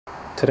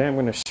Today I'm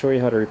going to show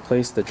you how to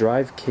replace the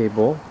drive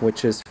cable,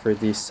 which is for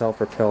the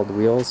self-propelled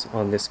wheels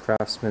on this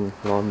Craftsman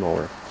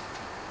lawnmower.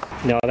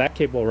 Now that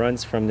cable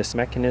runs from this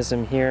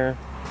mechanism here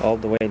all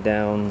the way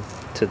down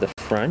to the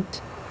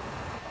front.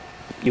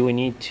 You will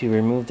need to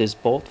remove this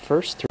bolt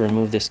first to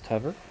remove this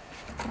cover.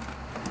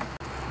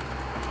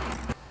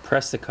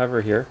 Press the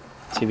cover here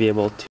to be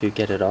able to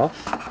get it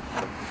off.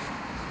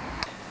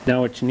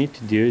 Now what you need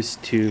to do is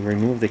to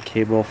remove the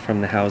cable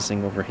from the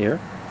housing over here.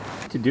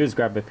 What to do is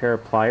grab a pair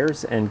of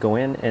pliers and go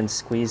in and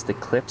squeeze the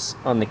clips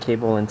on the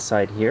cable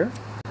inside here.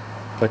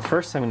 But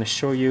first I'm going to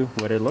show you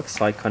what it looks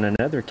like on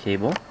another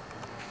cable.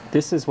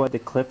 This is what the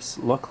clips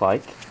look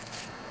like.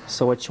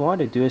 So what you want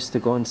to do is to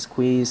go and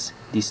squeeze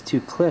these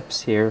two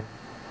clips here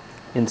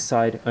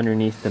inside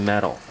underneath the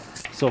metal.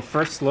 So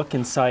first look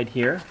inside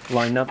here,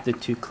 line up the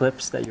two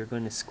clips that you're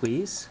going to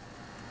squeeze,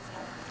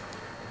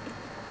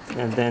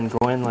 and then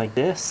go in like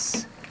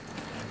this,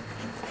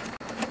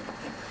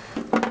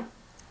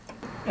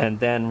 and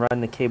then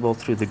run the cable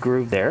through the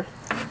groove there.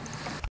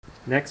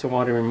 Next I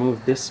want to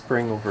remove this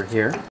spring over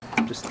here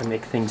just to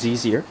make things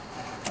easier.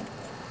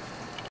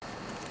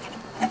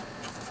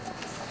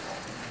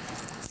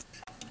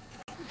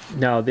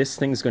 Now this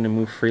thing's going to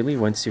move freely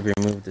once you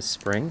remove the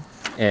spring,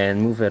 and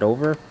move it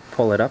over,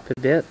 pull it up a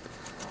bit,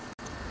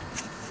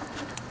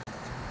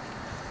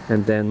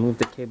 and then move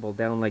the cable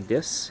down like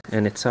this,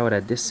 and it's out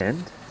at this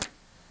end.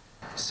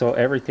 So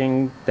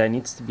everything that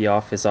needs to be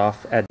off is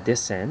off at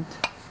this end.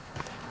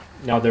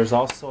 Now there's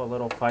also a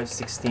little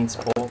 5/16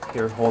 bolt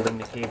here holding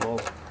the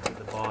cable to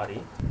the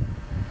body.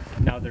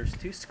 Now there's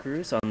two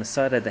screws on the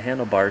side of the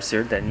handlebars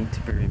here that need to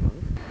be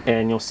removed.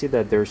 And you'll see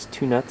that there's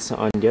two nuts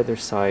on the other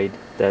side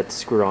that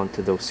screw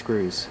onto those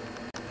screws.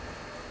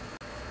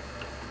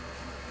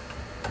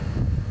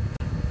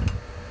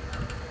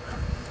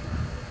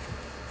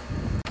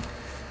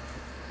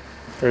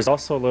 There's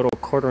also a little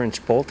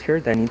 1/4-inch bolt here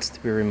that needs to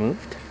be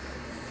removed.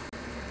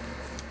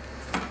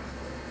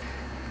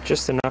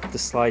 Just enough to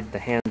slide the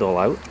handle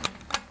out.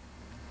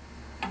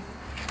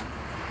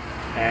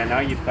 And now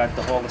you've got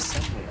the whole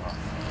assembly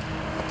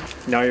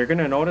off. Now you're going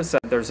to notice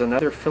that there's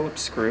another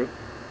Phillips screw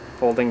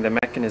holding the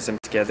mechanism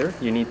together.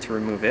 You need to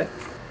remove it.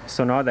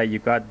 So now that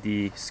you've got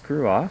the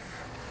screw off,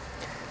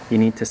 you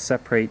need to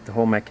separate the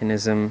whole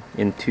mechanism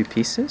in two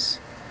pieces.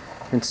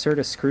 Insert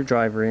a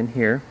screwdriver in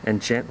here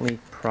and gently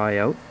pry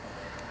out.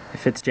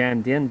 If it's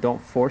jammed in,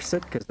 don't force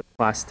it because the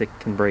plastic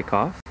can break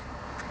off.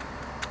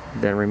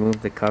 Then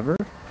remove the cover.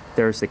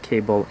 There's the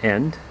cable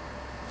end.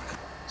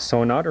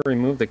 So now to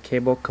remove the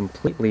cable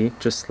completely,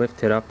 just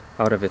lift it up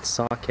out of its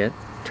socket,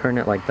 turn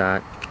it like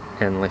that,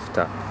 and lift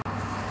up.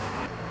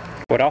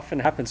 What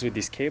often happens with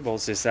these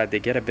cables is that they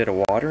get a bit of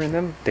water in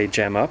them, they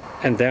jam up,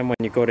 and then when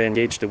you go to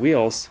engage the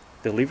wheels,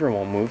 the lever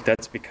won't move.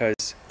 That's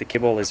because the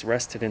cable is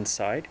rested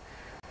inside,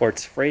 or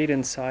it's frayed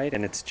inside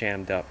and it's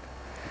jammed up.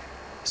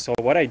 So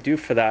what I do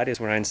for that is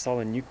when I install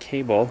a new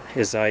cable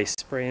is I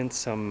spray in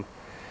some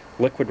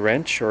liquid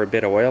wrench or a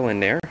bit of oil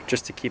in there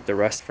just to keep the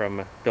rust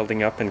from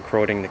building up and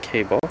corroding the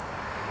cable.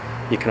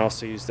 You can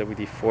also use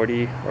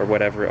WD-40 or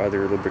whatever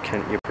other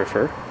lubricant you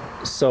prefer.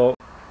 So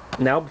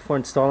now before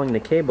installing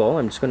the cable,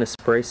 I'm just going to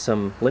spray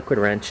some liquid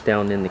wrench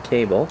down in the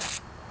cable.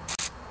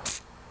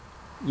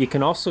 You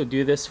can also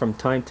do this from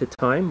time to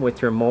time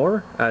with your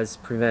mower as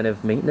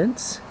preventive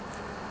maintenance,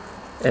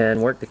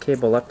 and work the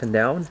cable up and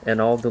down,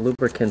 and all the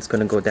lubricant's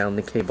going to go down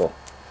the cable.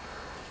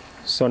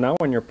 So now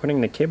when you're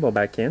putting the cable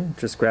back in,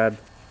 just grab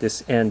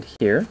this end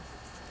here,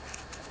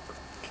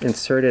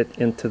 insert it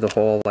into the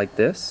hole like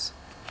this,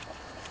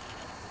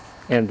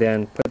 and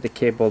then put the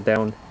cable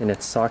down in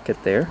its socket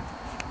there.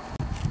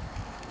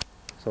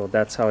 So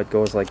that's how it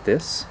goes, like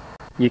this.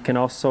 You can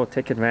also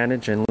take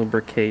advantage and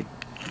lubricate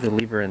the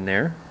lever in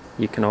there.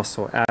 You can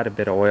also add a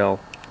bit of oil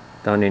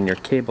down in your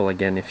cable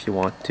again if you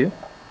want to,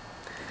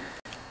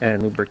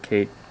 and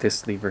lubricate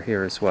this lever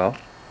here as well.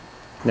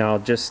 Now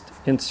just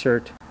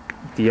insert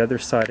the other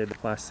side of the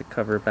plastic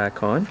cover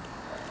back on.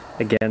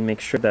 Again, make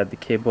sure that the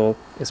cable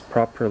is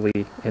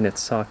properly in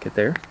its socket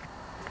there.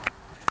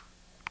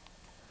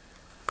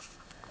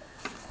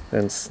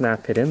 Then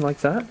snap it in like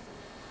that.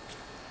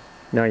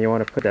 Now you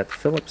want to put that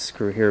Phillips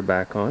screw here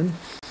back on.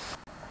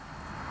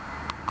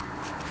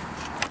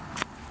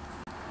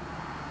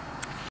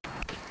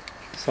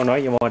 So now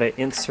you want to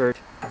insert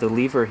the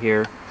lever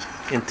here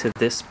into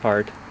this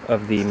part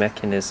of the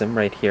mechanism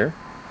right here.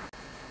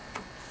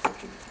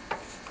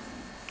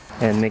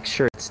 And make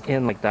sure it's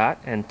in like that,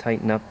 and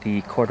tighten up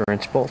the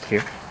 1/4-inch bolt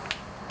here.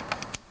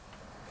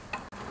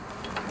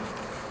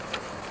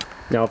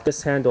 Now if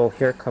this handle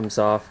here comes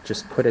off,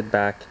 just put it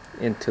back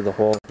into the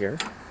hole here.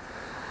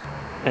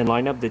 And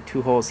line up the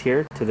two holes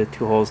here to the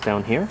two holes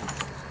down here,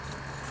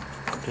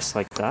 just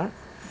like that,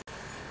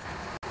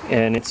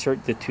 and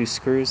insert the two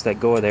screws that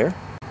go there.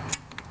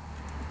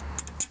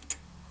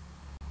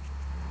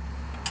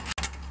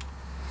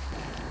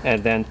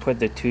 And then put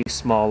the two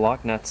small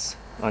lock nuts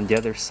on the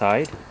other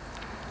side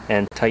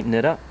and tighten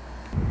it up.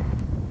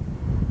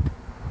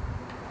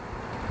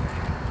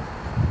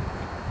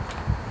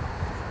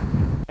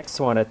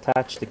 Next I want to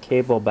attach the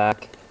cable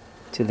back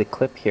to the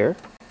clip here.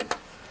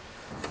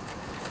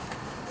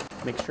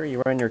 Make sure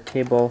you run your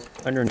cable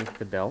underneath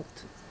the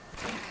belt.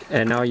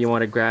 And now you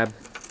want to grab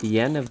the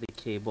end of the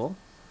cable,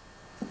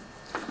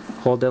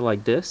 hold it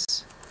like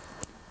this,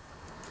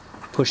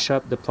 push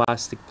up the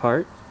plastic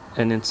part,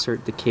 and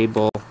insert the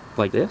cable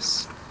like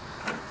this.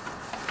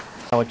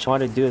 Now what you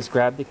want to do is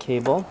grab the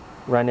cable,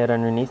 run it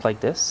underneath like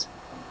this,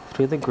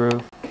 through the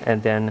groove,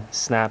 and then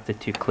snap the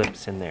two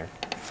clips in there.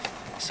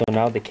 So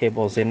now the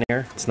cable is in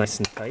there, it's nice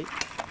and tight.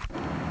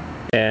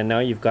 And now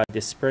you've got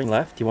this spring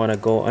left. You want to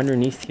go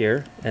underneath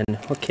here and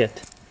hook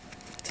it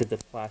to the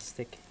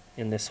plastic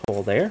in this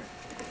hole there,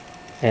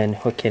 and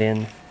hook it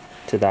in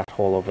to that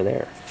hole over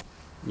there.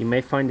 You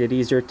may find it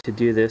easier to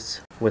do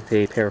this with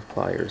a pair of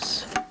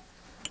pliers.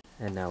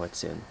 And now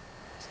it's in.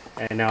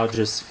 And now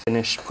just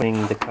finish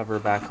putting the cover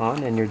back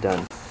on and you're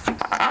done.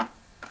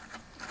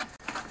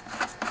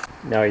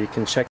 Now you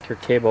can check your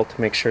cable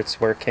to make sure it's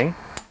working.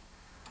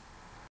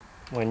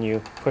 When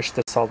you push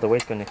this all the way,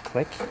 it's going to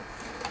click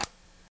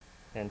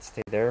and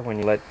stay there. When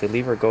you let the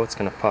lever go, it's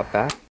going to pop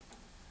back.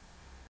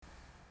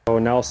 So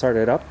now I'll start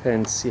it up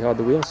and see how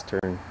the wheels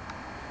turn.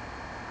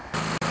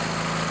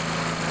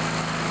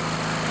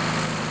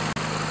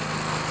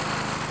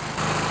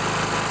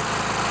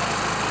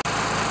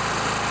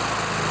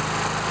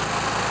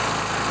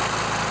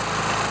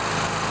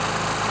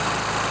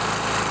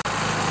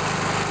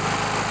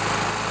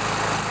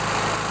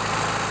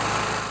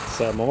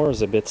 The mower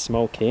is a bit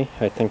smoky.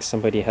 I think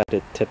somebody had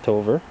it tipped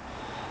over.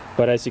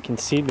 But as you can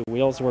see, the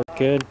wheels work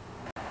good.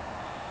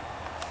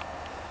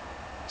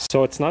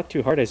 So it's not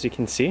too hard, as you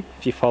can see.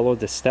 If you follow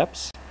the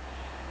steps,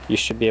 you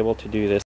should be able to do this.